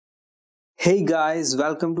Hey guys,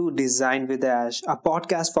 welcome to Design with Ash, a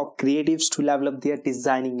podcast for creatives to level up their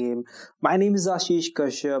designing game. My name is Ashish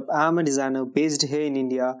Kashyap. I'm a designer based here in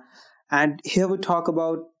India, and here we talk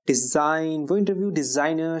about design. We interview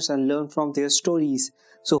designers and learn from their stories.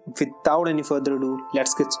 So, without any further ado,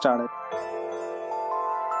 let's get started.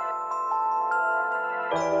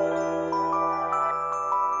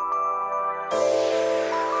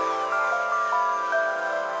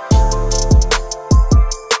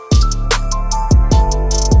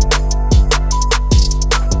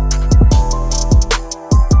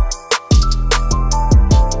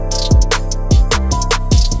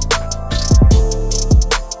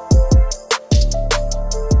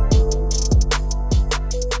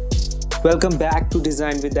 Welcome back to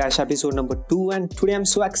Design with Dash episode number 2, and today I'm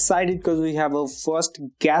so excited because we have our first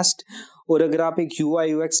guest. और अगर आप एक UI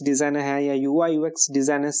UX designer हैं या UI UX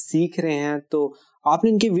designer सीख रहे हैं तो आपने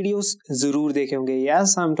इनके वीडियोस जरूर देखे होंगे.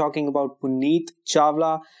 Yes, I'm talking about Puneet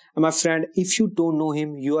Chawla. And my friend, if you don't know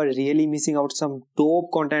him, you are really missing out some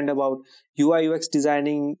dope content about UI UX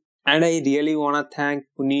designing. And I really want to thank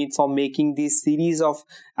Puneet for making this series of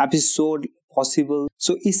episode possible.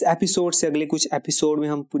 So इस episode से अगले कुछ episode में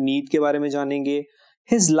हम पुनीत के बारे में जानेंगे.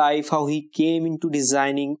 His life, how he came into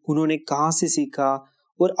designing, उन्होंने कहाँ से सीखा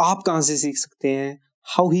और आप कहाँ से सीख सकते हैं.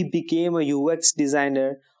 How he became a UX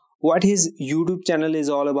designer, what his YouTube channel is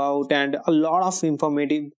all about, and a lot of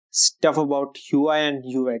informative stuff about UI and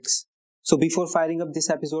UX. So before firing up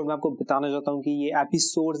this episode मैं आपको बताना चाहता हूँ कि ये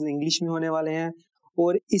एपिसोड्स इंग्लिश में होने वाले हैं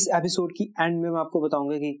और इस एपिसोड की एंड में मैं आपको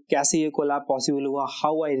बताऊंगा कि कैसे ये कोलैब पॉसिबल हुआ,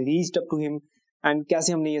 how I reached up to him and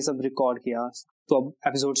कैसे हमने ये सब रिकॉर्ड किया. तो अब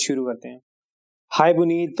एपिसोड शुरू करते हैं. Hi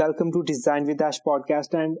Puneet, welcome to design with dash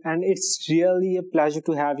podcast and it's really a pleasure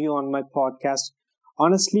to have you on my podcast.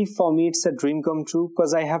 Honestly, for me it's a dream come true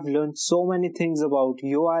because I have learned so many things about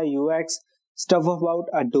UI, UX, stuff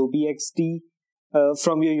about Adobe XD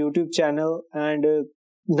from your YouTube channel, and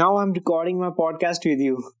now I'm recording my podcast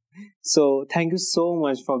with you. So thank you so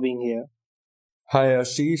much for being here. Hi,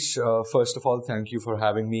 Ashish. First of all, thank you for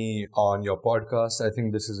having me on your podcast. I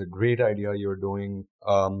think this is a great idea you're doing.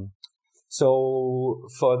 So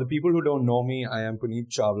for the people who don't know me, I am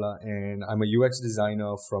Puneet Chawla and I'm a UX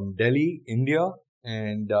designer from Delhi, India.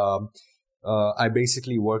 And I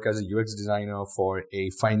basically work as a UX designer for a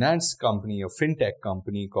finance company, a fintech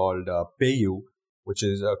company called PayU, which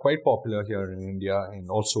is quite popular here in India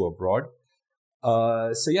and also abroad.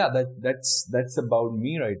 So yeah, that's about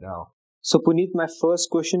me right now. So Puneet, my first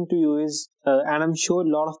question to you is, and I'm sure a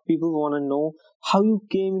lot of people want to know how you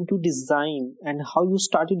came into design and how you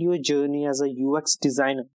started your journey as a UX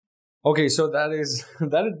designer. Okay, so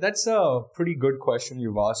that's a pretty good question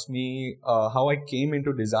you've asked me. How I came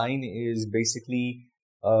into design is basically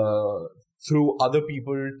through other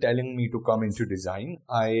people telling me to come into design.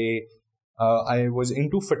 I was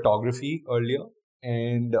into photography earlier,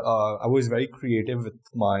 and I was very creative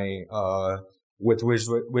with my with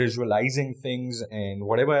visualizing things, and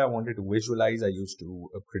whatever I wanted to visualize, I used to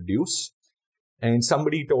produce. And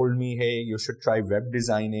somebody told me, hey, you should try web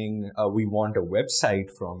designing. We want a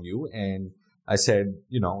website from you. And I said,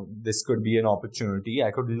 this could be an opportunity. I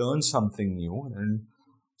could learn something new. And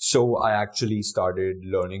so I actually started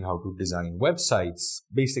learning how to design websites,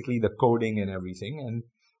 basically the coding and everything.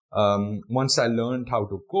 And once I learned how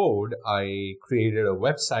to code, I created a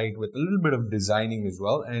website with a little bit of designing as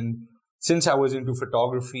well. And since I was into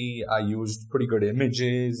photography, I used pretty good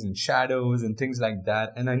images and shadows and things like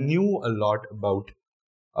that. And I knew a lot about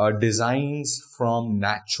designs from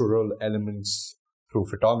natural elements through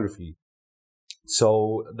photography.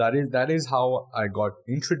 So that is how I got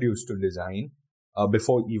introduced to design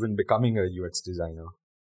before even becoming a UX designer.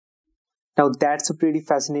 Now that's a pretty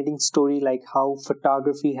fascinating story, like how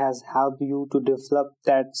photography has helped you to develop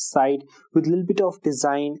that side with a little bit of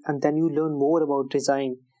design, and then you learn more about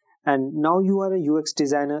design. And now you are a UX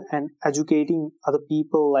designer and educating other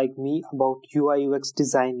people like me about UI UX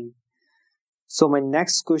designing. So my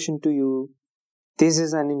next question to you, this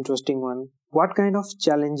is an interesting one. What kind of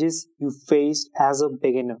challenges you faced as a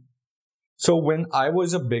beginner? So when I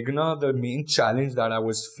was a beginner, the main challenge that I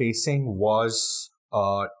was facing was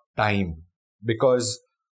time. Because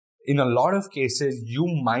in a lot of cases, you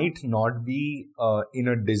might not be in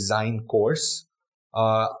a design course.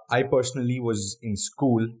 I personally was in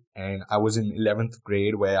school and I was in 11th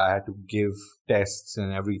grade where I had to give tests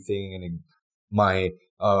and everything. And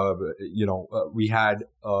we had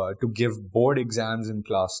to give board exams in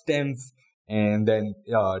class 10th. And then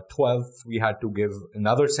 12th, we had to give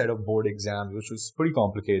another set of board exams, which was pretty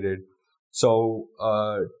complicated. So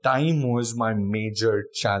time was my major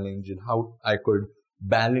challenge in how I could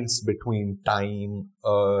balance between time,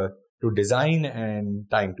 to design and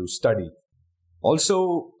time to study.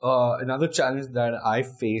 Also, another challenge that I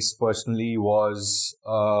faced personally was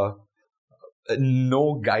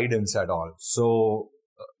no guidance at all. So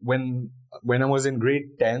when I was in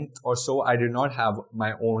grade 10th or so, I did not have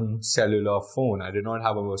my own cellular phone. I did not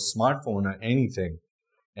have a smartphone or anything.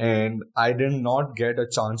 And I did not get a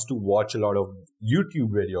chance to watch a lot of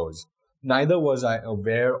YouTube videos. Neither was I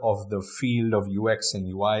aware of the field of UX and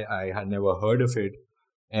UI. I had never heard of it.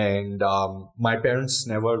 And my parents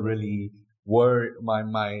never really were,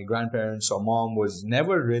 my grandparents or mom was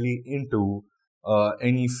never really into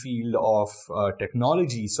any field of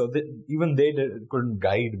technology. So even they couldn't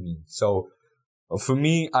guide me. So for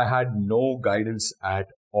me, I had no guidance at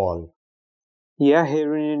all. Yeah,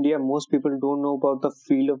 here in India, most people don't know about the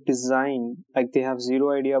field of design. Like they have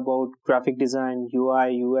zero idea about graphic design,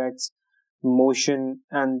 UI, UX, motion.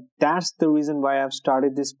 And that's the reason why I've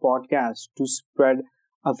started this podcast to spread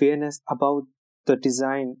awareness about the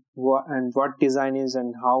design and what design is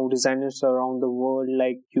and how designers around the world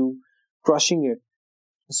like you crushing it.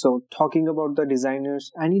 So talking about the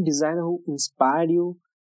designers, any designer who inspired you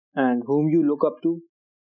and whom you look up to?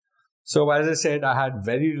 So as I said, I had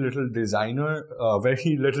very little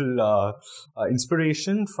very little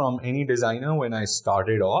inspiration from any designer when I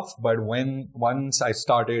started off. But once I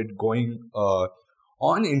started going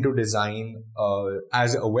on into design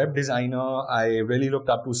as a web designer, I really looked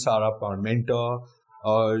up to Sarah Parmenter.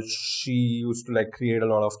 She used to like create a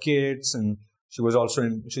lot of kits, and she's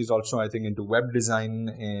also I think into web design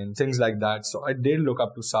and things like that. So I did look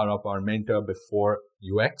up to Sarah Parmenter before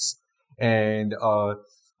UX, and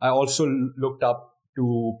I also looked up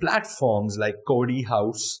to platforms like Cody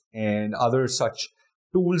House and other such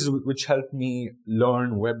tools which helped me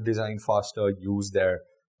learn web design faster, use their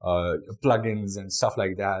plugins and stuff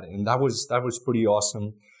like that. And that was pretty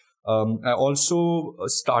awesome. I also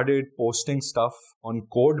started posting stuff on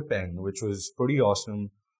CodePen, which was pretty awesome.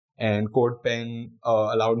 And CodePen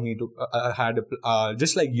allowed me to, I had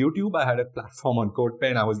just like YouTube, I had a platform on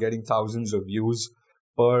CodePen. I was getting thousands of views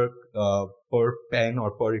per pen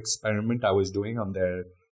or per experiment I was doing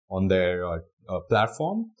on their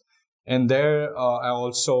platform. And there I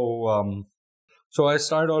also so I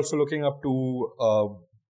started also looking up to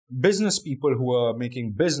business people who are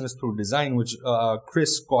making business through design, which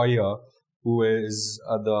Chris Coyier, who is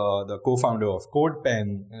the co-founder of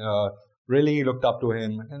CodePen, really looked up to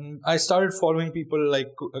him. And I started following people like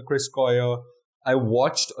Chris Coyier. I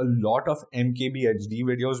watched a lot of MKBHD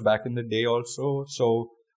videos back in the day also. So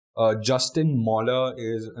Justin Moller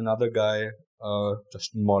is another guy.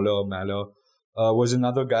 Justin Moller was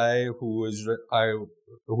another guy whose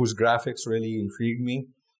graphics really intrigued me.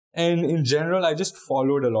 And in general, I just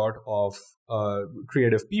followed a lot of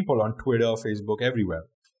creative people on Twitter, Facebook, everywhere.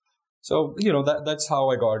 So, that's how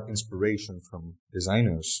I got inspiration from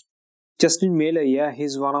designers. Justin Mailer, yeah,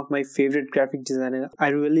 he's one of my favorite graphic designer. I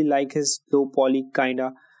really like his low poly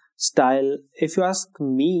kinda style. If you ask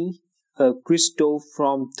me, Chris Dove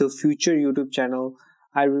from the Future YouTube channel,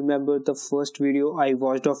 I remember the first video I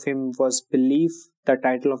watched of him was Belief. The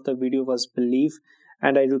title of the video was Belief.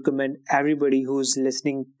 And I recommend everybody who's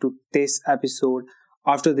listening to this episode,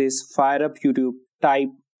 after this, fire up YouTube, type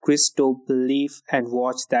Chris Dove Belief and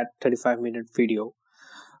watch that 35-minute video.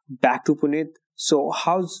 Back to Puneet. So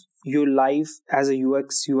how's your life as a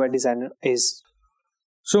UX UI designer is?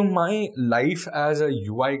 So my life as a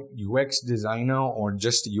UX designer or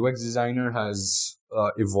just UX designer has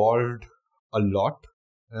evolved a lot.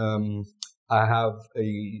 I have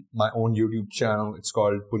my own YouTube channel. It's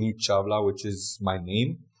called Puneet Chawla, which is my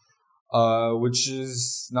name, which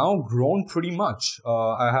is now grown pretty much.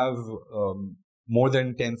 I have more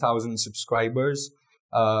than 10,000 subscribers.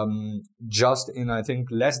 Just in, I think,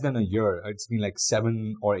 less than a year. It's been like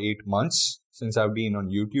 7 or 8 months since I've been on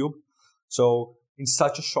YouTube. So in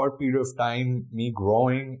such a short period of time, me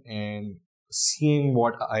growing and seeing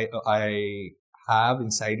what I have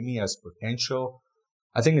inside me as potential,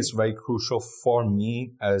 I think it's very crucial for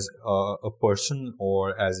me as a person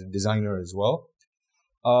or as a designer as well.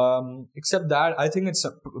 Except that I think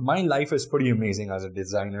my life is pretty amazing as a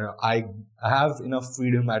designer. I have enough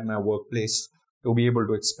freedom at my workplace to be able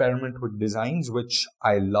to experiment with designs, which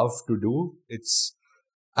I love to do. It's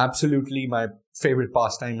absolutely my favorite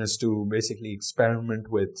pastime is to basically experiment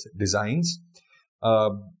with designs.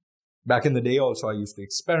 Back in the day also, I used to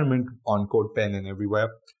experiment on CodePen and everywhere.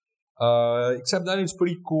 Except that it's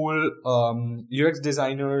pretty cool. UX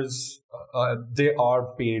designers, they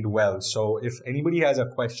are paid well. So if anybody has a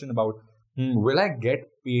question about, will I get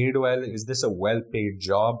paid well? Is this a well-paid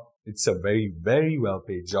job? It's a very, very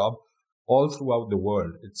well-paid job. all throughout the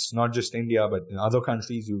world. It's not just India, but in other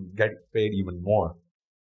countries you get paid even more.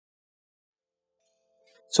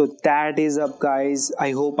 So that is up guys.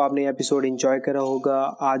 I hope आपने episode enjoy करा होगा,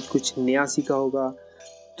 आज कुछ नया सीखा होगा.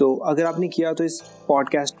 तो अगर आपने किया तो इस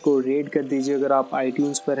पॉडकास्ट को रेट कर दीजिए. अगर आप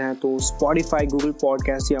iTunes पर हैं तो Spotify, Google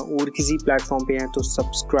पॉडकास्ट या और किसी प्लेटफॉर्म पे हैं तो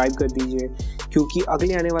सब्सक्राइब कर दीजिए, क्योंकि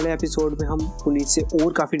अगले आने वाले एपिसोड में हम पुनीत से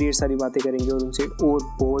और काफ़ी ढेर सारी बातें करेंगे और उनसे और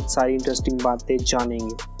बहुत सारी इंटरेस्टिंग बातें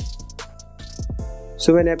जानेंगे.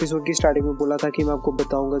 सो मैंने एपिसोड की स्टार्टिंग में बोला था कि मैं आपको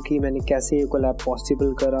बताऊंगा कि मैंने कैसे ये कोलैब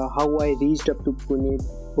पॉसिबल करा, how I reached up to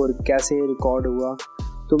Puneet और कैसे ये रिकॉर्ड हुआ.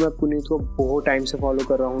 तो मैं पुनीत को बहुत टाइम से फॉलो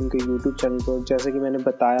कर रहा हूँ उनके यूट्यूब चैनल पर. जैसे कि मैंने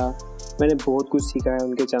बताया, मैंने बहुत कुछ सीखा है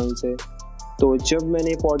उनके चैनल से. तो जब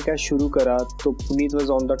मैंने पॉडकास्ट शुरू करा तो Puneet was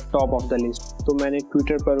on the top of the list. तो मैंने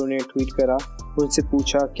ट्विटर पर उन्हें ट्वीट करा, उनसे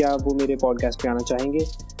पूछा क्या वो मेरे पॉडकास्ट पे आना चाहेंगे.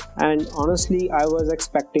 And honestly I was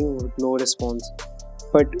expecting no response,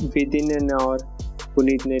 but with in an hour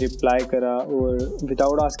Puneet ने रिप्लाई करा और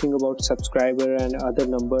without asking about subscriber and other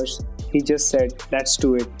numbers he just said let's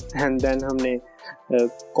do it. And then हमने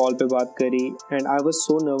कॉल पे बात करी and I was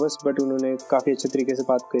so nervous, but उन्होंने काफ़ी अच्छे तरीके से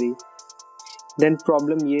बात करी. देन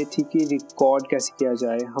प्रॉब्लम ये थी कि रिकॉर्ड कैसे किया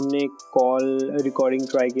जाए. हमने कॉल रिकॉर्डिंग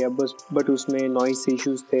ट्राई किया बट उसमें नॉइस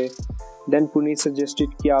इश्यूज थे. देन पुनीत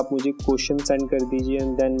सजेस्टेड कि आप मुझे क्वेश्चन सेंड कर दीजिए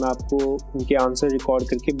एंड देन मैं आपको उनके आंसर रिकॉर्ड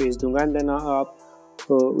करके भेज दूंगा एंड देन आप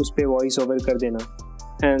उस पर वॉइस ओवर कर देना.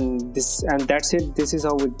 And that's it. This is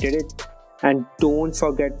how we did it. And don't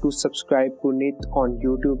forget to subscribe Puneet on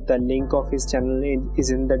YouTube. The link of his channel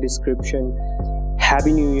is in the description.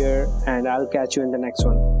 Happy New Year and I'll catch you in the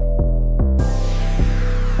next one.